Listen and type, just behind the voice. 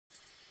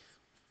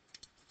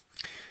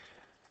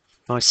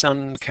My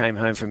son came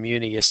home from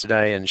uni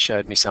yesterday and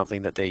showed me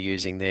something that they're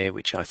using there,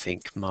 which I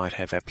think might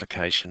have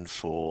application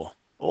for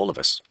all of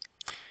us.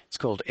 It's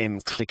called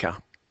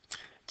mQlicker.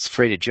 It's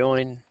free to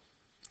join.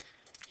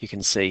 You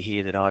can see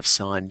here that I've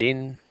signed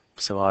in,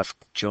 so I've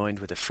joined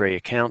with a free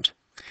account.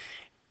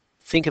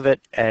 Think of it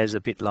as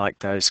a bit like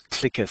those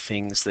clicker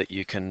things that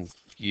you can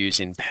use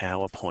in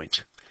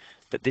PowerPoint.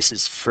 But this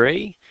is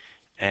free,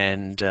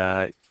 and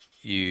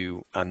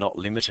you are not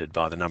limited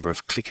by the number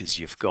of clickers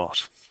you've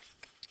got.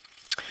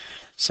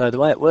 So the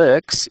way it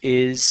works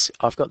is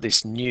I've got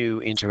this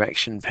new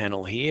interaction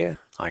panel here.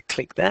 I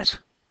click that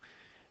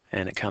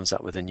and it comes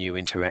up with a new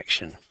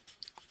interaction.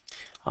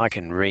 I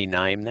can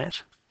rename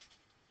that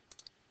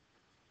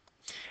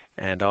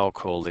and I'll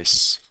call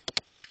this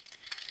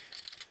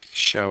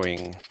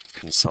Showing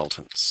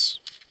Consultants.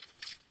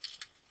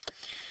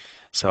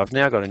 So I've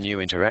now got a new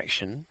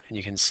interaction and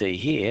you can see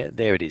here,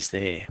 there it is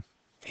there.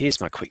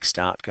 Here's my quick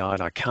start guide.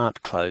 I can't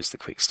close the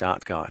quick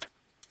start guide.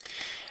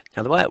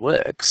 Now the way it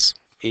works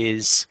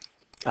is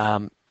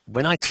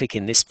when I click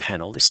in this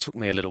panel, this took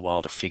me a little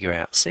while to figure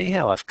out. See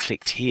how I've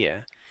clicked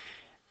here?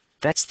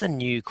 That's the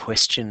new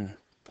question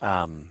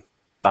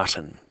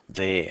button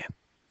there.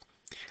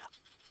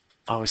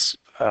 I was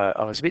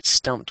a bit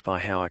stumped by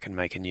how I can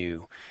make a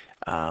new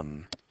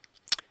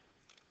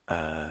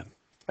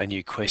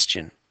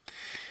question.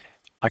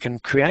 I can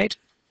create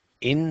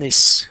in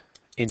this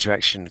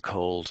interaction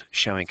called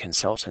Showing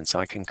Consultants.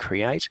 I can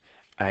create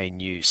a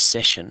new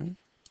session.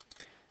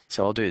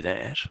 So I'll do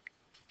that.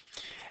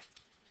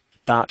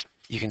 But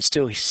you can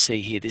still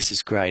see here this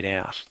is grayed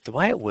out. The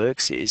way it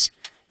works is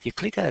you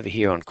click over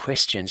here on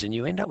questions and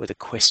you end up with a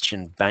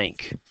question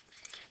bank.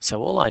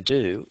 So all I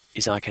do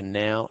is I can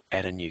now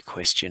add a new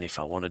question if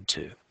I wanted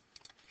to.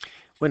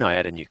 When I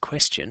add a new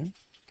question,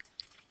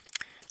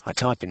 I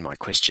type in my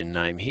question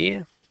name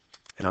here,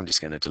 and I'm just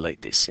going to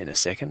delete this in a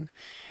second.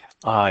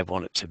 I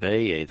want it to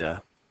be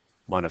either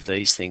one of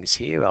these things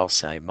here. I'll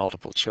say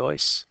multiple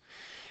choice.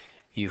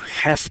 You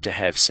have to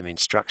have some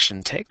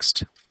instruction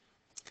text,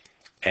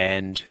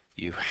 and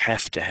you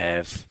have to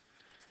have,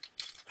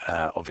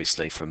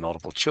 obviously for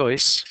multiple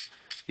choice,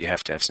 you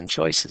have to have some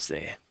choices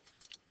there.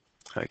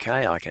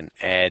 Okay, I can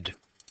add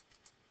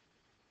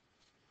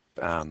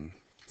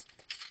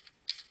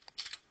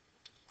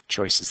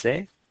choices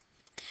there,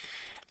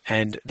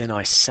 and then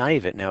I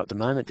save it. Now at the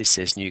moment this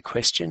says new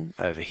question.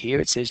 Over here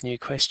it says new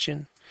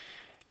question.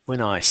 When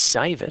I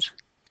save it,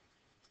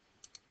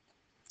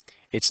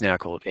 it's now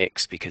called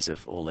X because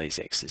of all these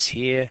X's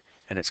here,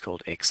 and it's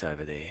called X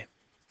over there.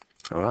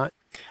 All right,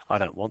 I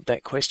don't want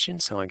that question,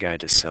 so I'm going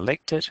to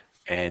select it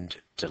and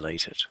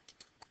delete it.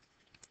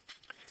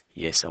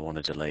 Yes, I want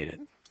to delete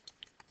it.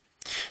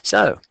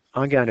 So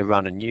I'm going to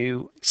run a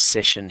new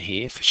session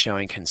here for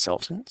Showing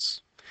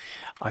Consultants.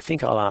 I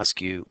think I'll ask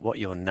you what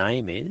your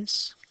name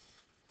is.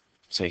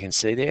 So you can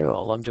see there,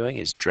 all I'm doing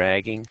is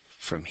dragging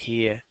from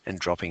here and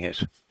dropping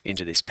it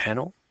into this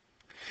panel.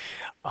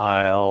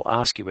 I'll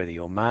ask you whether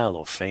you're male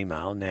or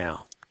female.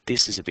 Now,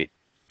 this is a bit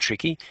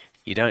tricky.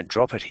 You don't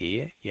drop it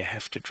here, you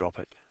have to drop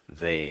it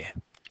there.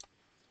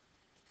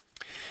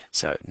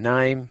 So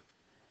name,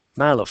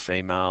 male or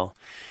female,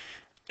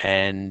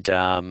 and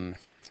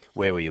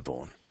where were you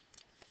born?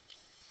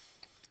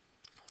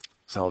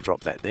 So I'll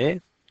drop that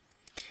there.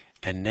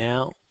 And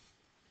now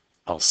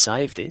I'll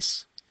save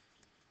this,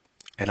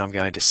 and I'm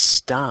going to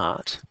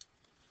start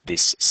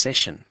this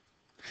session.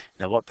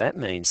 Now what that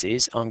means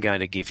is I'm going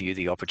to give you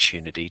the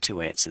opportunity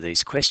to answer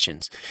these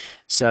questions.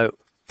 So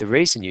the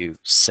reason you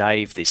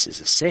save this as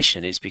a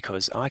session is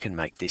because I can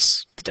make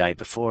this the day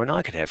before, and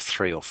I could have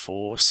 3 or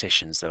 4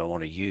 sessions that I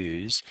want to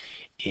use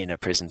in a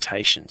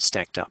presentation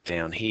stacked up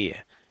down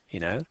here.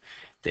 You know,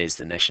 there's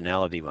the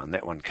nationality one.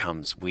 That one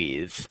comes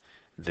with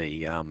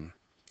the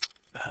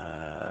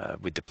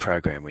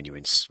program when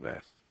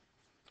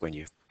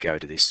you go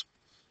to this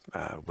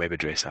web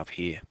address up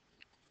here.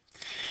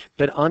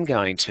 But I'm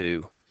going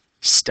to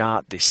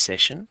start this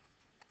session.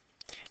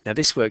 Now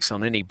this works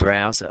on any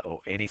browser or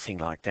anything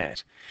like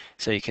that.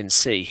 So you can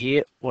see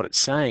here what it's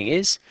saying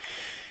is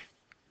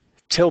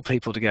tell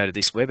people to go to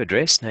this web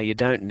address. Now you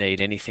don't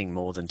need anything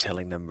more than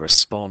telling them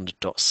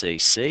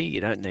respond.cc. You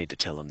don't need to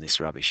tell them this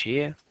rubbish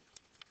here.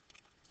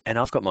 And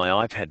I've got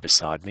my iPad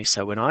beside me,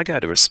 so when I go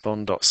to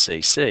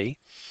respond.cc,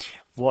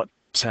 what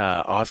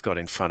I've got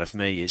in front of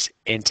me is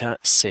enter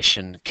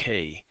session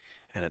key.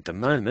 And at the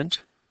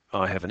moment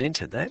I haven't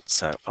entered that,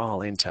 so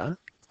I'll enter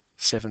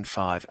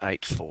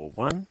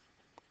 75841.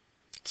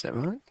 Is that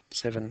right?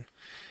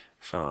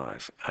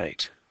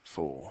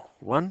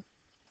 75841.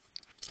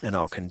 And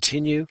I'll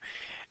continue,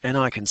 and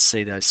I can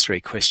see those 3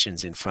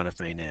 questions in front of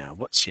me now.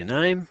 What's your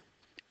name?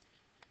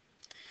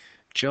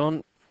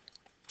 John.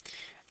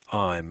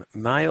 I'm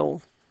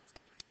male,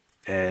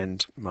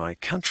 and my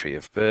country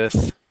of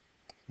birth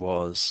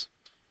was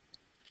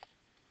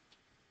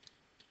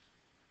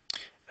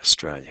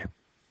Australia.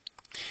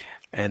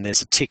 And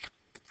there's a tick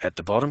at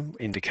the bottom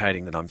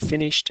indicating that I'm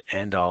finished,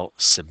 and I'll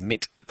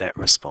submit that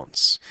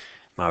response.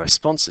 My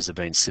responses have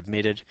been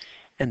submitted,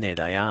 and there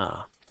they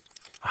are.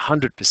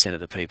 100% of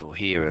the people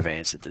here have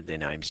answered that their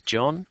name's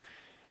John.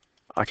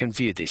 I can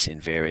view this in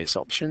various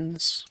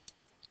options.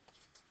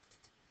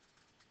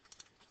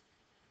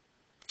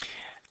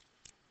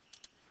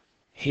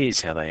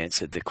 Here's how they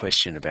answered the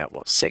question about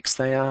what sex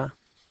they are,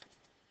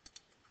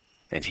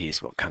 and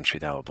here's what country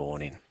they were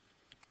born in.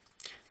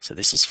 So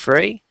this is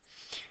free.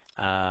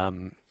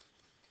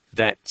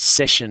 That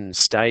session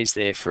stays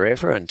there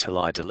forever until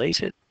I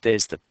delete it.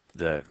 There's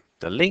the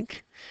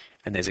link,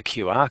 and there's a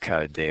QR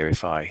code there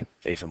if I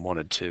even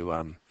wanted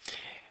to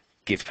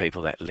give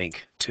people that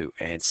link to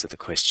answer the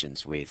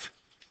questions with.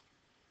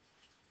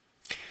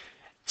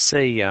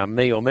 See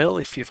me or Mel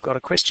if you've got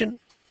a question,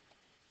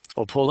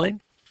 or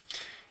Pauline.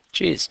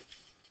 Cheers.